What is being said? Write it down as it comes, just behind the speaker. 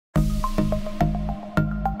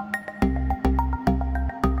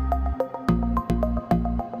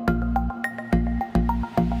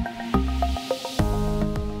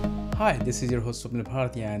Hi, this is your host Swapnil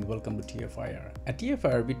Bhartia and welcome to TFIR. At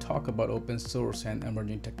TFIR, we talk about open source and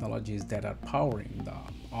emerging technologies that are powering the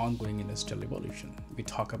ongoing industrial revolution. We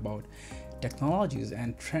talk about technologies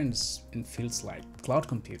and trends in fields like cloud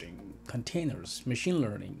computing, containers, machine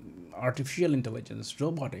learning, artificial intelligence,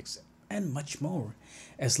 robotics, and much more.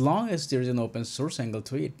 As long as there is an open source angle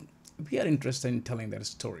to it, we are interested in telling that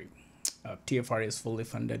story. TFR is fully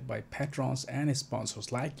funded by patrons and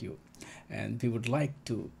sponsors like you, and we would like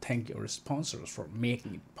to thank your sponsors for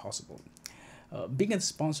making it possible. Being a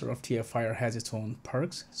sponsor of TFIR has its own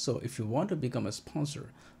perks, so if you want to become a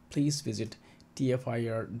sponsor, please visit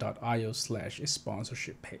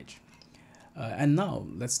tfir.io/sponsorship page. And now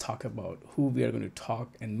let's talk about who we are going to talk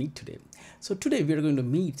and meet today. So today we are going to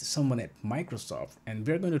meet someone at Microsoft, and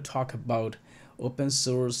we're going to talk about open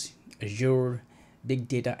source, Azure, big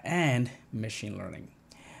data, and machine learning.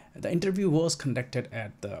 The interview was conducted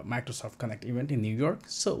at the Microsoft Connect event in New York,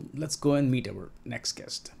 so let's go and meet our next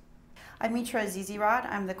guest. I'm Mitra Azizirad.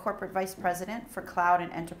 I'm the Corporate Vice President for Cloud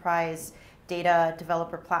and Enterprise Data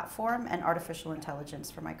Developer Platform and Artificial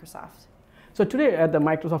Intelligence for Microsoft. So today at the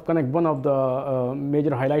Microsoft Connect, one of the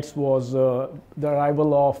major highlights was the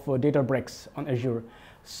arrival of Databricks on Azure.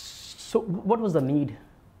 So what was the need?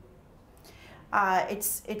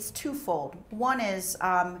 It's twofold. One is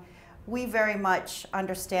we very much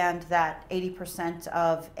understand that 80%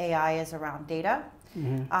 of AI is around data.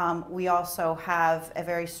 Mm-hmm. We also have a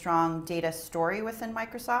very strong data story within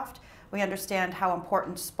Microsoft. We understand how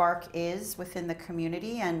important Spark is within the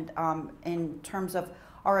community and in terms of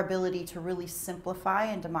our ability to really simplify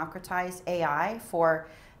and democratize AI for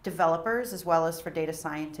developers as well as for data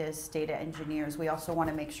scientists, data engineers. We also want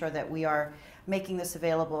to make sure that we are making this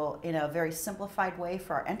available in a very simplified way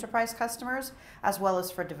for our enterprise customers as well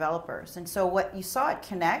as for developers. And so what you saw at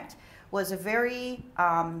Connect was a very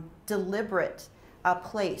deliberate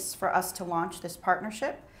place for us to launch this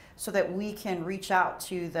partnership so that we can reach out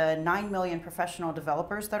to the 9 million professional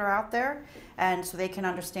developers that are out there, and so they can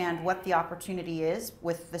understand what the opportunity is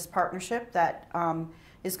with this partnership that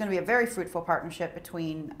is going to be a very fruitful partnership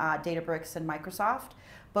between Databricks and Microsoft,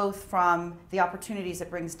 both from the opportunities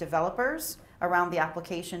it brings developers around the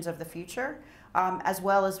applications of the future, as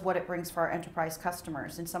well as what it brings for our enterprise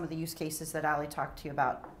customers in some of the use cases that Ali talked to you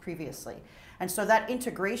about previously. And so that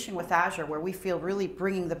integration with Azure, where we feel really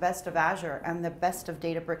bringing the best of Azure and the best of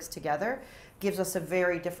Databricks together, gives us a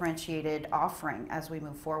very differentiated offering as we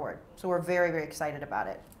move forward. So we're very, very excited about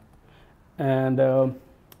it. And I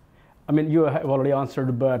mean, you have already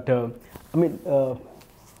answered, but I mean,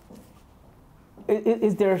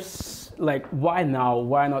 is there like, why now?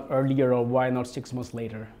 Why not earlier, or why not 6 months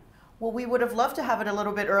later? Well, we would have loved to have it a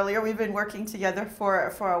little bit earlier. We've been working together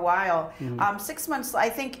for a while. Mm-hmm. 6 months, I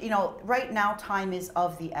think, right now time is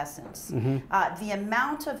of the essence. Mm-hmm. The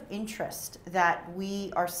amount of interest that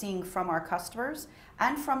we are seeing from our customers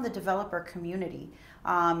and from the developer community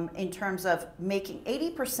in terms of making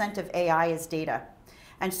 80% of AI is data.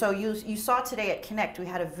 And so you saw today at Connect, we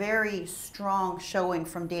had a very strong showing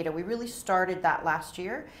from data. We really started that last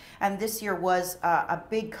year, and this year was a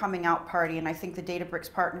big coming out party, and I think the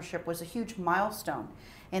Databricks partnership was a huge milestone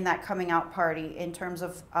in that coming out party in terms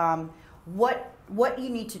of what you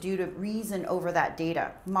need to do to reason over that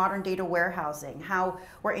data, modern data warehousing, how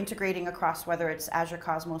we're integrating across whether it's Azure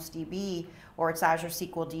Cosmos DB or it's Azure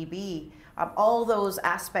SQL DB, all those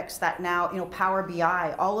aspects that now, Power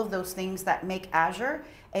BI, all of those things that make Azure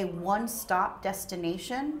a one-stop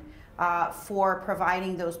destination for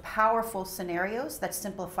providing those powerful scenarios that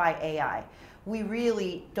simplify AI. We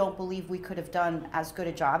really don't believe we could have done as good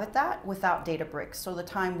a job at that without Databricks. So the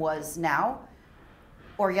time was now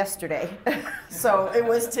or yesterday. So it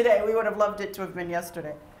was today. We would have loved it to have been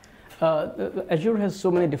yesterday. Azure has so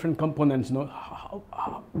many different components.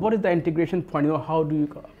 What is the integration point? How do you?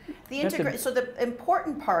 So the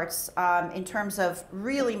important parts in terms of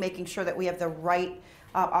really making sure that we have the right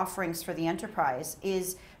offerings for the enterprise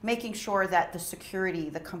is making sure that the security,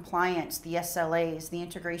 the compliance, the SLAs, the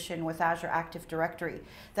integration with Azure Active Directory,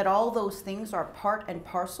 that all those things are part and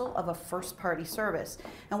parcel of a first-party service.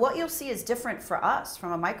 And what you'll see is different for us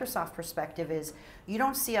from a Microsoft perspective is you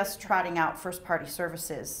don't see us trotting out first-party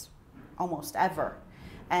services almost ever.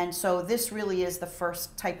 And so this really is the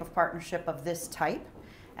first type of partnership of this type.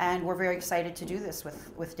 And we're very excited to do this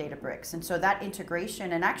with Databricks. And so that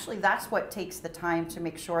integration, and actually that's what takes the time to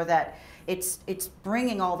make sure that it's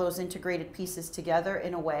bringing all those integrated pieces together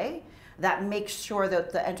in a way that makes sure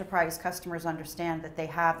that the enterprise customers understand that they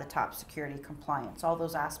have the top security compliance, all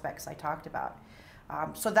those aspects I talked about.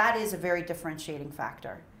 So that is a very differentiating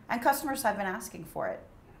factor. And customers have been asking for it.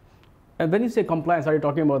 And when you say compliance, are you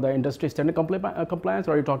talking about the industry standard compliance,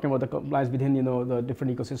 or are you talking about the compliance within, the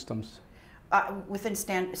different ecosystems? Within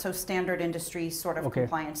standard industry sort of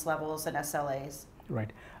compliance levels and SLAs.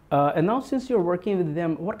 Right. And now, since you're working with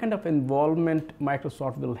them, what kind of involvement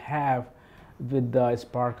Microsoft will have with the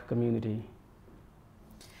Spark community?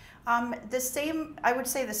 I would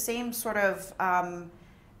say the same sort of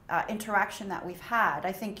interaction that we've had.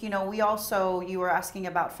 I think, you were asking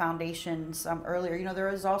about foundations earlier. There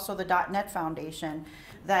is also the .NET Foundation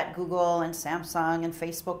that Google and Samsung and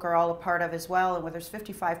Facebook are all a part of as well, and where there's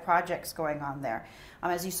 55 projects going on there.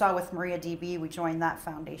 As you saw with MariaDB, we joined that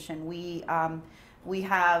foundation. We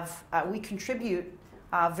contribute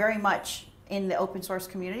very much in the open source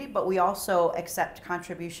community, but we also accept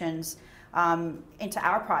contributions into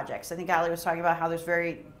our projects. I think Ali was talking about how there's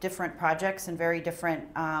very different projects and very different,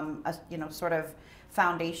 sort of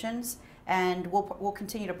foundations, and we'll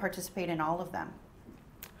continue to participate in all of them.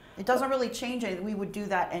 It doesn't really change anything. We would do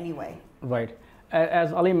that anyway. Right.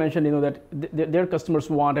 As Ali mentioned, that their customers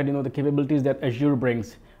wanted, the capabilities that Azure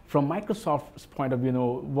brings. From Microsoft's point of view,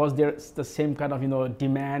 was there the same kind of,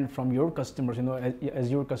 demand from your customers,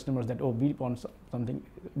 as your customers that, we want something,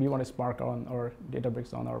 we want a Spark on or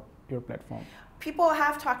Databricks on your platform? People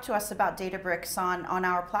have talked to us about Databricks on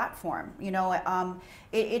our platform.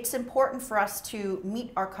 It's important for us to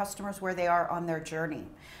meet our customers where they are on their journey.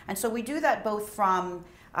 And so we do that both from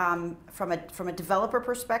a developer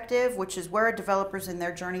perspective, which is where are developers in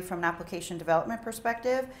their journey from an application development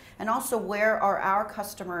perspective, and also where are our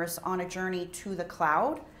customers on a journey to the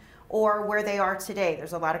cloud, or where they are today.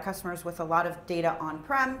 There's a lot of customers with a lot of data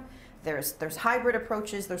on-prem, there's hybrid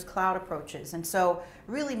approaches, there's cloud approaches. And so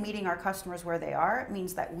really meeting our customers where they are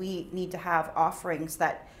means that we need to have offerings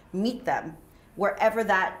that meet them wherever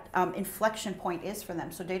that inflection point is for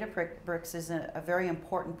them. So Databricks is a very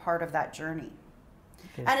important part of that journey.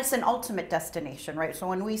 Okay. And it's an ultimate destination, right? So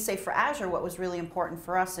when we say for Azure, what was really important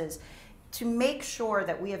for us is to make sure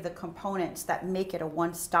that we have the components that make it a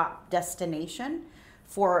one-stop destination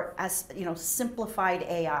for, simplified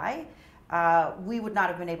AI. We would not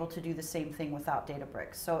have been able to do the same thing without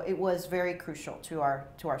Databricks. So it was very crucial to our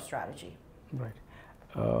strategy. Right.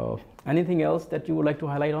 Anything else that you would like to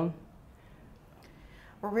highlight on?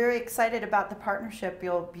 We're very excited about the partnership.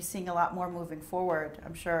 You'll be seeing a lot more moving forward.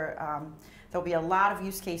 I'm sure there'll be a lot of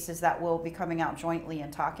use cases that we'll be coming out jointly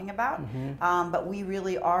and talking about. Mm-hmm. But we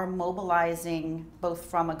really are mobilizing both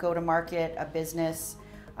from a go-to-market, a business,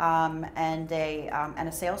 and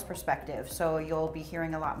a sales perspective. So you'll be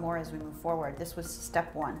hearing a lot more as we move forward. This was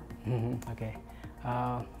step one. Mm-hmm. Okay.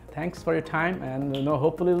 Thanks for your time, and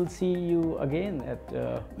hopefully we'll see you again at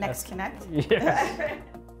Next Connect. Yes.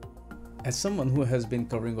 As someone who has been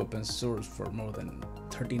covering open source for more than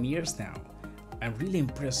 13 years now, I'm really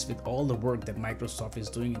impressed with all the work that Microsoft is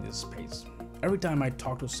doing in this space. Every time I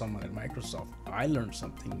talk to someone at Microsoft, I learn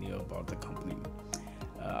something new about the company.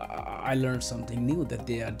 I learned something new that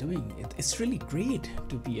they are doing. It's really great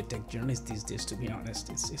to be a tech journalist these days, to be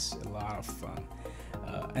honest. It's a lot of fun.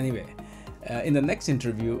 Anyway, in the next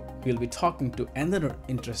interview, we'll be talking to another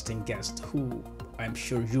interesting guest who I'm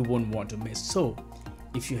sure you won't want to miss. So,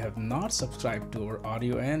 if you have not subscribed to our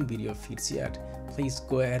audio and video feeds yet, please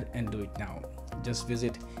go ahead and do it now. Just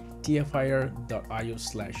visit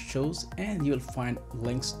tfir.io/shows and you'll find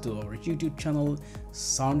links to our YouTube channel,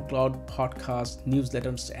 SoundCloud, podcast,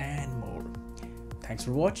 newsletters, and more. Thanks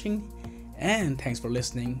for watching and thanks for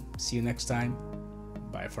listening. See you next time.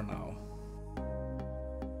 Bye for now.